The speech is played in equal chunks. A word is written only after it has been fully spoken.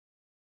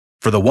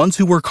For the ones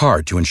who work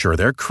hard to ensure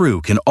their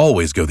crew can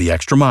always go the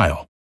extra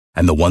mile,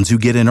 and the ones who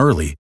get in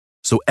early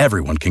so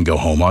everyone can go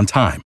home on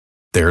time,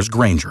 there's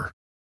Grainger,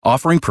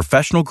 offering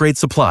professional-grade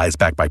supplies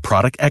backed by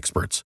product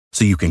experts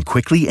so you can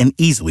quickly and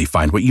easily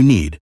find what you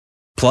need.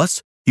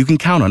 Plus, you can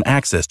count on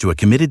access to a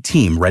committed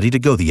team ready to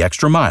go the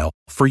extra mile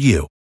for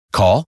you.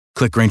 Call,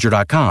 click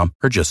Grainger.com,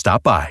 or just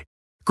stop by.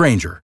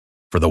 Grainger,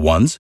 for the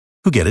ones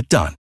who get it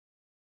done.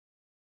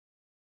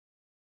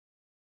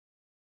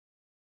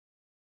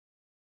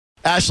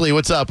 Ashley,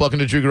 what's up? Welcome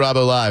to Drew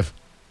Garabo Live.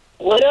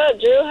 What up,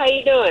 Drew? How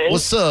you doing?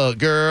 What's up,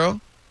 girl?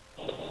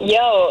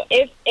 Yo,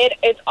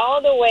 it's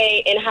all the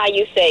way in how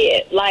you say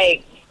it.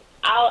 Like,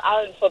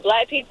 I'll for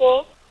black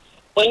people,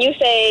 when you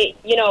say,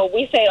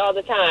 we say it all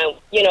the time,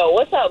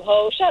 what's up,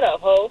 ho? Shut up,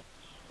 ho.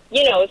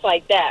 It's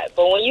like that.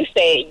 But when you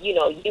say, you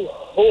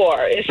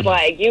whore, it's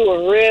like you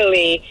were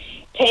really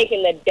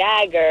taking the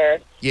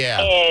dagger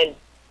and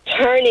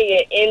turning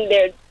it in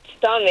their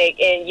stomach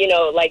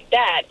and, like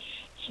that.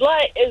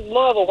 Slut is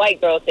more of a white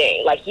girl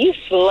thing. Like, you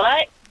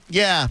slut?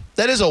 Yeah,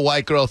 that is a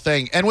white girl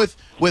thing. And with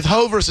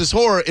hoe versus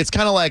whore, it's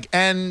kind of like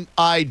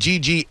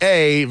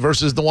N-I-G-G-A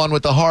versus the one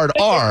with the hard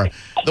R.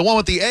 The one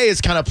with the A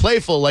is kind of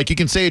playful. Like, you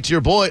can say it to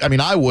your boy. I mean,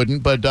 I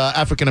wouldn't, but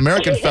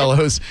African-American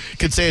fellows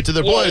could say it to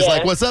their boys.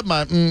 Like, what's up,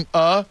 my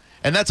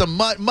And that's a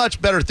much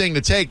better thing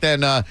to take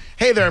than,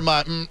 hey there,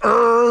 my And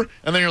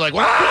then you're like,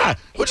 wah!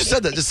 Who just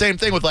said that? The same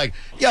thing with like,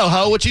 yo,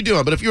 ho, what you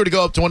doing? But if you were to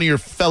go up to one of your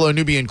fellow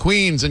Nubian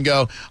queens and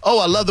go, oh,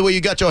 I love the way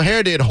you got your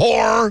hair did,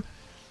 whore,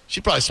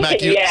 she'd probably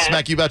smack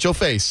you about your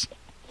face.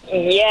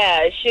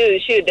 Yeah,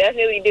 shoot,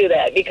 definitely do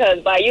that. Because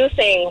by you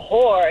saying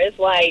whore, it's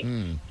like,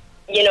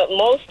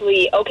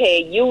 mostly,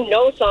 okay, you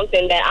know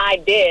something that I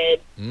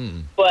did,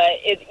 but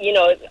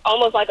it's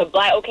almost like a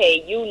black,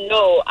 okay,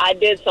 I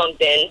did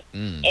something,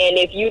 and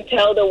if you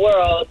tell the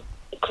world,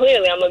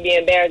 clearly I'm going to be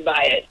embarrassed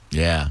by it.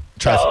 Yeah.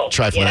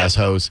 Trifling ass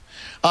hoes.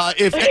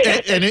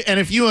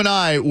 If you and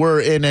I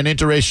were in an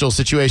interracial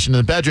situation in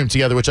the bedroom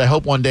together, which I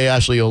hope one day,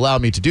 Ashley, you'll allow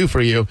me to do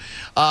for you,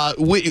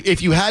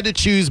 if you had to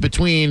choose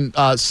between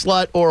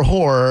slut or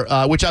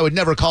whore, which I would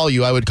never call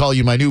you, I would call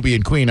you my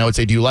Nubian queen. I would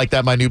say, do you like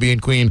that, my Nubian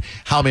queen?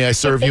 How may I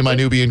serve you, my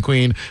Nubian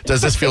queen?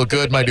 Does this feel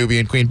good, my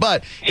Nubian queen?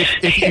 But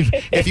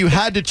if you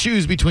had to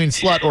choose between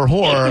slut or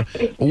whore,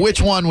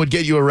 which one would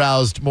get you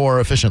aroused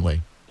more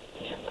efficiently?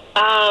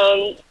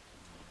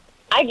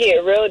 I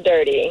get real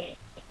dirty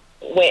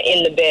when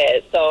in the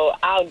bed, so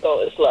I'll go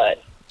with slut.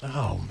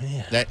 Oh,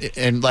 man.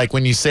 And like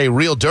when you say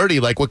real dirty,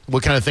 like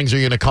what kind of things are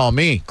you going to call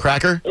me?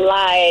 Cracker?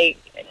 Like,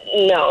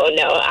 no.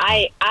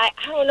 I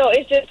don't know.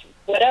 It's just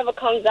whatever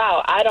comes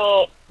out. I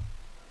don't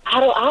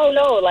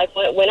know. Like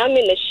when I'm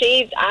in the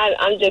sheets,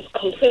 I'm just a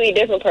completely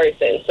different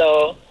person.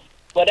 So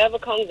whatever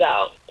comes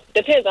out.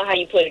 Depends on how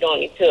you put it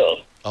on me, too.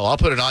 Oh, I'll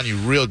put it on you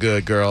real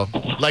good, girl.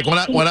 Like when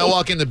I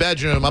walk in the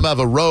bedroom, I'm going to have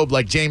a robe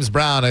like James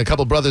Brown, and a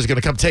couple brothers are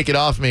going to come take it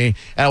off me,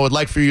 and I would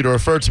like for you to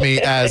refer to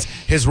me as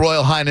His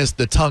Royal Highness,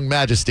 the Tongue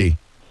Majesty.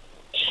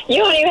 You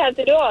don't even have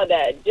to do all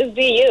that. Just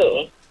be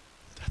you.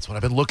 That's what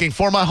I've been looking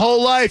for my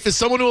whole life, is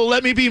someone who will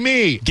let me be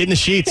me. Get in the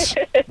sheets.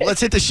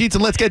 Let's hit the sheets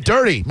and let's get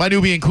dirty, my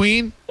Nubian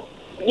queen.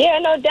 Yeah,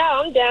 no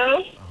doubt. I'm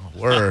down.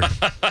 Word.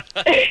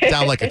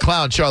 Down like a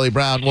clown, Charlie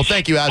Brown. Well,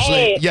 thank you, Ashley.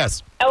 Hey,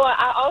 yes. Well,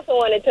 I also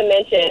wanted to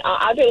mention,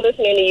 I've been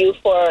listening to you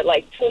for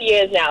like 2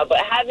 years now, but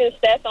having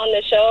Seth on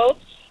the show,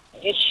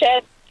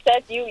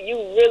 Seth, you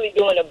really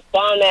doing a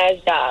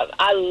bomb-ass job.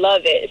 I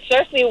love it,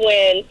 especially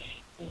when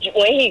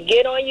he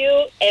get on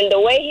you and the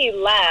way he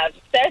laughs.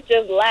 Seth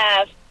just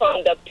laughs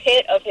from the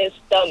pit of his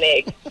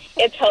stomach.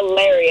 It's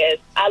hilarious.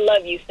 I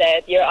love you,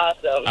 Seth. You're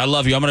awesome. I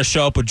love you. I'm going to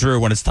show up with Drew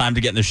when it's time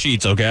to get in the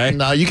sheets, okay?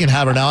 No, you can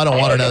have her now. I don't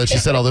want her now that she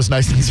said all those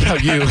nice things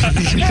about you.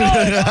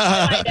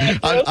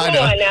 I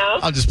know. Now.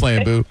 I'm just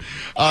playing, boo.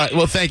 All right.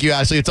 Well, thank you,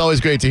 Ashley. It's always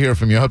great to hear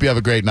from you. I hope you have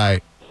a great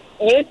night.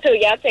 You too.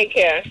 Y'all take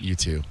care. You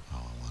too. Oh,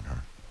 I want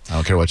her. I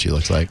don't care what she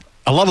looks like.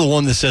 I love the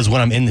one that says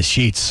when I'm in the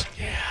sheets.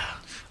 Yeah.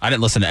 I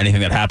didn't listen to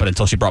anything that happened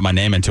until she brought my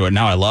name into it.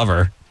 Now I love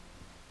her.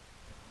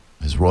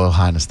 His Royal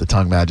Highness, the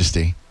Tongue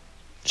Majesty.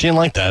 She didn't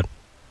like that.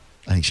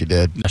 I think she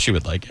did. No, she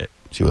would like it.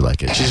 She would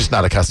like it. She's just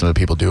not accustomed to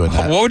people doing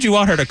that. What would you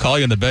want her to call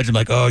you in the bedroom?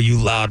 Like, oh, you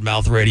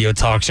loudmouth radio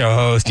talk show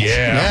host.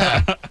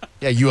 Yeah.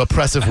 Yeah, you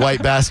oppressive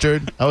white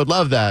bastard. I would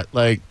love that.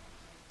 Like,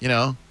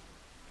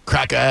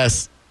 crack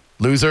ass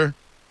loser.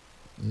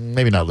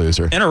 Maybe not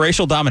loser.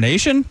 Interracial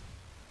domination?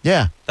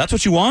 Yeah. That's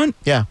what you want?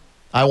 Yeah.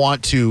 I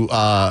want to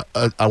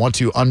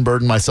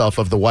unburden myself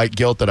of the white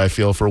guilt that I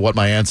feel for what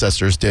my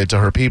ancestors did to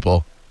her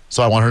people.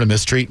 So I want her to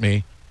mistreat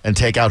me and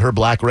take out her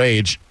black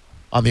rage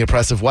on the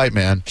oppressive white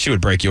man. She would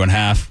break you in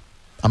half.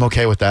 I'm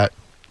okay with that.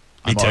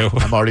 Me too.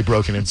 I'm already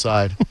broken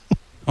inside.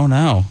 Oh,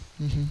 no.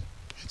 Mm-hmm.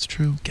 It's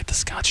true. Get the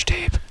scotch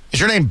tape. Is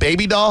your name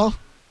Baby Doll?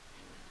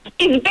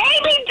 It's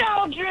Baby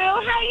Doll, Drew.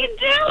 How you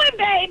doing,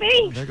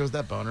 baby? There goes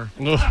that boner.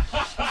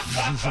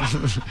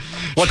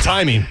 What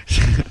timing?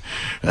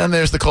 And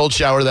there's the cold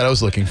shower that I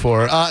was looking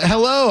for.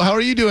 Hello, how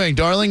are you doing,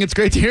 darling? It's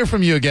great to hear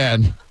from you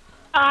again.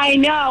 I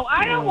know.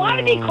 I don't want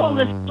to be called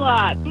a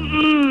slut.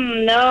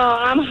 No,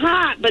 I'm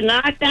hot, but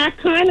not that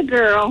kind of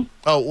girl.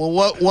 Oh,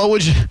 well, what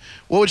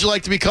would you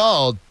like to be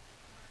called?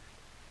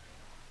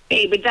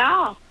 Baby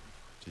doll.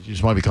 You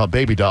just want to be called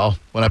Baby Doll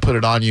when I put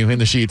it on you in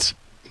the sheets.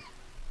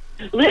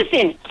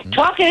 Listen,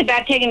 talking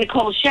about taking a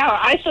cold shower,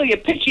 I saw your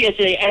picture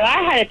yesterday, and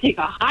I had to take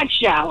a hot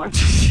shower.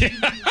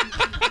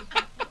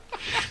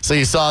 So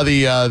you saw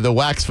the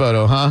wax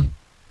photo, huh?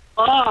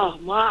 Oh,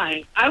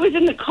 my. I was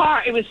in the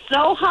car. It was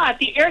so hot,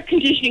 the air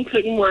conditioning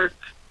couldn't work.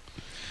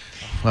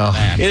 Well,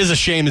 it is a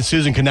shame that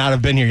Susan could not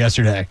have been here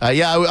yesterday.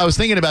 Yeah, I was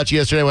thinking about you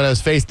yesterday when I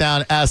was face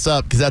down, ass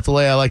up, because that's the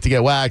way I like to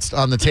get waxed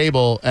on the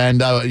table,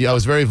 and I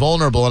was very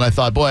vulnerable, and I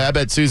thought, boy, I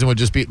bet Susan would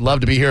just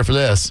love to be here for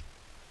this.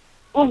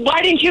 Well,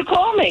 why didn't you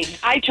call me?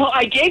 I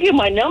gave you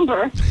my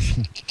number.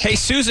 Hey,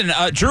 Susan,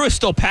 Drew is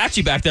still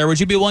patchy back there.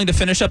 Would you be willing to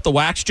finish up the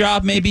wax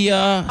job maybe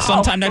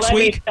sometime next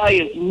week? Let me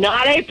tell you,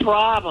 not a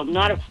problem.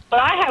 But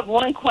I have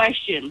one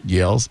question.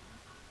 Yells.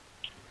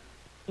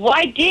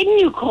 Why didn't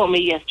you call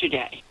me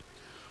yesterday?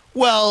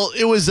 Well,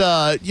 it was,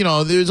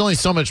 there's only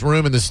so much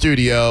room in the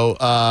studio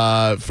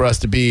for us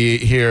to be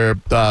here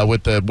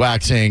with the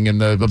waxing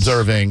and the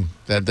observing.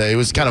 That day. It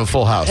was kind of a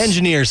full house.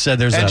 Engineers said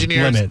there's a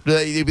limit.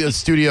 The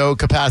studio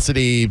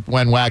capacity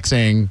when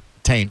waxing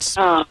taints,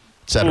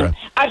 etc.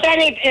 I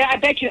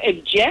bet you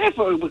if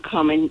Jennifer would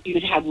come in,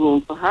 you'd have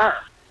room for her.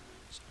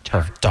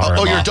 Her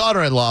daughter-in-law. Oh, your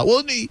daughter-in-law.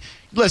 Well,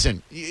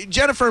 listen,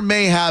 Jennifer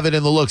may have it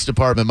in the looks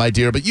department, my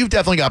dear, but you've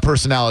definitely got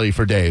personality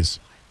for days.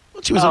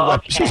 Well, she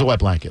was a wet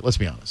blanket. Let's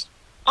be honest.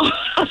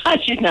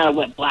 She's not a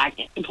wet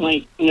blanket.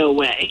 No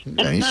way.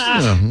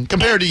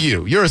 Compared to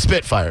you, you're a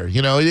spitfire.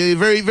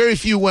 Very, very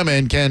few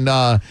women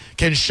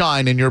can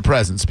shine in your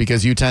presence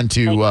because you tend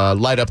to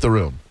light up the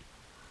room.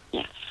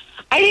 Yeah.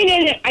 I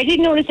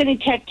didn't notice any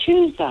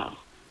tattoos though.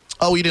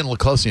 Oh, you didn't look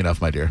closely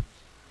enough, my dear.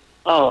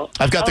 Oh,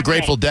 I've got the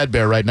Grateful Dead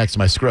bear right next to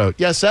my scrot.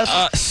 Yes,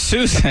 Seth?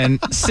 Susan,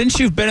 since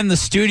you've been in the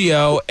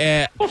studio,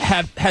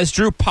 has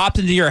Drew popped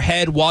into your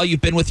head while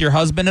you've been with your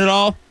husband at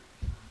all?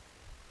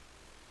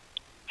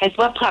 Has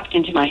what popped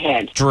into my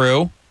head?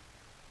 Drew?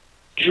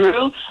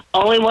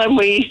 Only when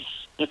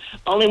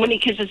he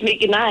kisses me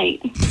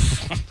goodnight.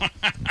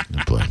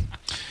 Oh, boy.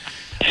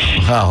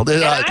 Wow.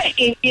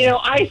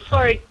 I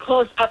saw it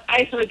close up.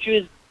 I saw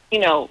Drew's,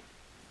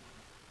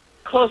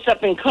 close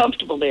up and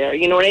comfortable there.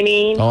 You know what I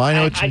mean? Oh, I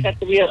know. I got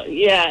the real,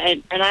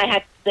 and I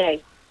have to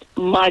say,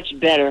 much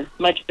better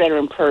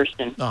in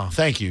person. Oh,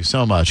 thank you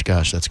so much.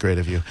 Gosh, that's great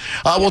of you.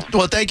 Well,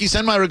 thank you.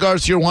 Send my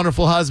regards to your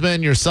wonderful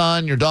husband, your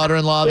son, your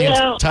daughter-in-law,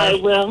 the entire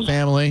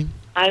family.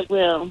 I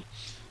will.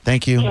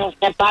 Thank you. I'll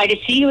step by to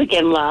see you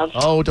again, love.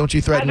 Oh, don't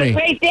you threaten me. Have a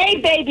great day,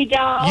 baby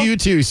doll. You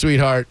too,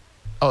 sweetheart.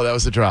 Oh, that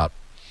was the drop.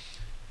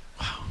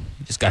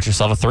 You just got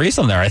yourself a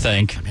threesome there, I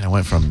think. I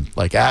went from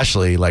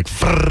Ashley, like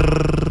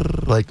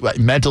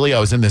mentally I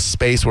was in this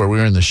space where we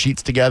were in the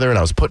sheets together and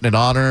I was putting it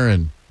on her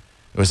and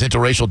it was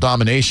interracial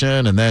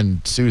domination, and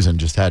then Susan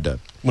just had to.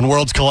 When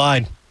worlds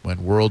collide.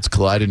 When worlds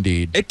collide,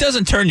 indeed. It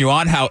doesn't turn you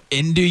on how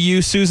into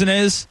you Susan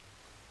is?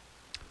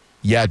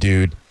 Yeah,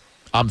 dude.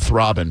 I'm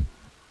throbbing.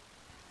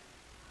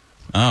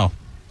 Oh.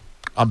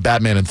 I'm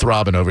Batman and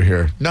throbbing over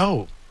here.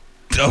 No.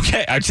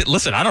 Okay.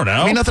 Listen, I don't know.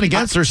 I mean, nothing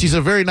against her. She's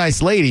a very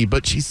nice lady,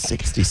 but she's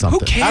 60-something.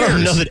 Who cares? I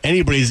don't know that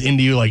anybody's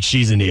into you like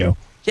she's into you.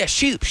 Yeah,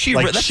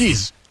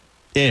 she's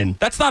in.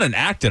 That's not an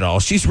act at all.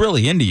 She's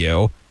really into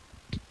you.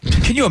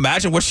 Can you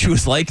imagine what she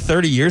was like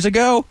 30 years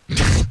ago?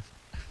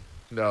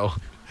 No.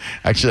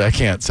 Actually, I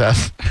can't,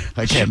 Seth.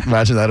 I can't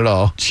imagine that at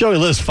all. She only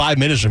lives 5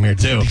 minutes from here,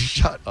 too.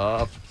 Shut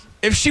up.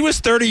 If she was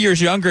 30 years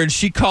younger and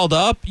she called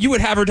up, you would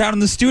have her down in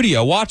the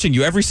studio watching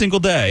you every single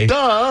day.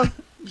 Duh.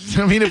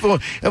 I mean, if a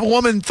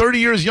woman 30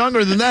 years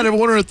younger than that,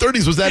 everyone in her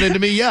 30s was that into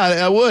me, yeah,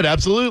 I would,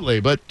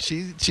 absolutely. But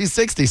she's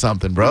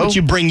 60-something, bro. But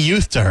you bring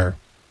youth to her.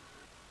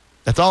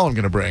 That's all I'm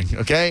going to bring,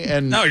 okay?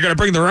 And no, you're going to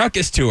bring the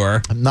ruckus to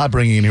her. I'm not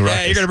bringing any ruckus.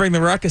 Yeah, you're going to bring the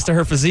ruckus to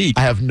her physique.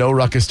 I have no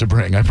ruckus to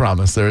bring, I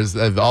promise. There's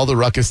all the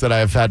ruckus that I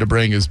have had to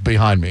bring is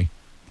behind me.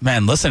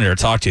 Man, listening to her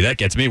talk to you, that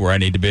gets me where I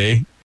need to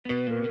be.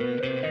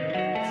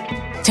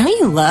 Don't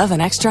you love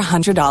an extra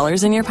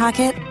 $100 in your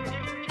pocket?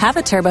 Have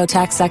a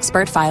TurboTax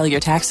expert file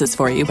your taxes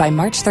for you by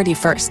March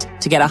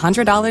 31st to get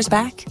 $100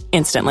 back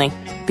instantly.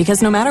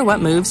 Because no matter what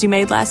moves you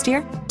made last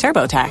year,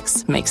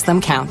 TurboTax makes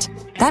them count.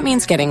 That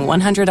means getting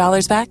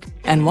 $100 back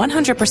and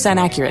 100%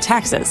 accurate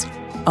taxes,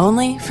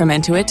 only from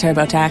Intuit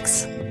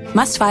TurboTax.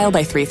 Must file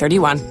by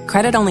 3/31.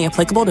 Credit only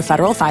applicable to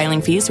federal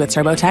filing fees with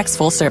TurboTax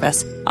full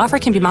service. Offer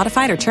can be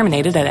modified or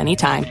terminated at any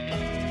time.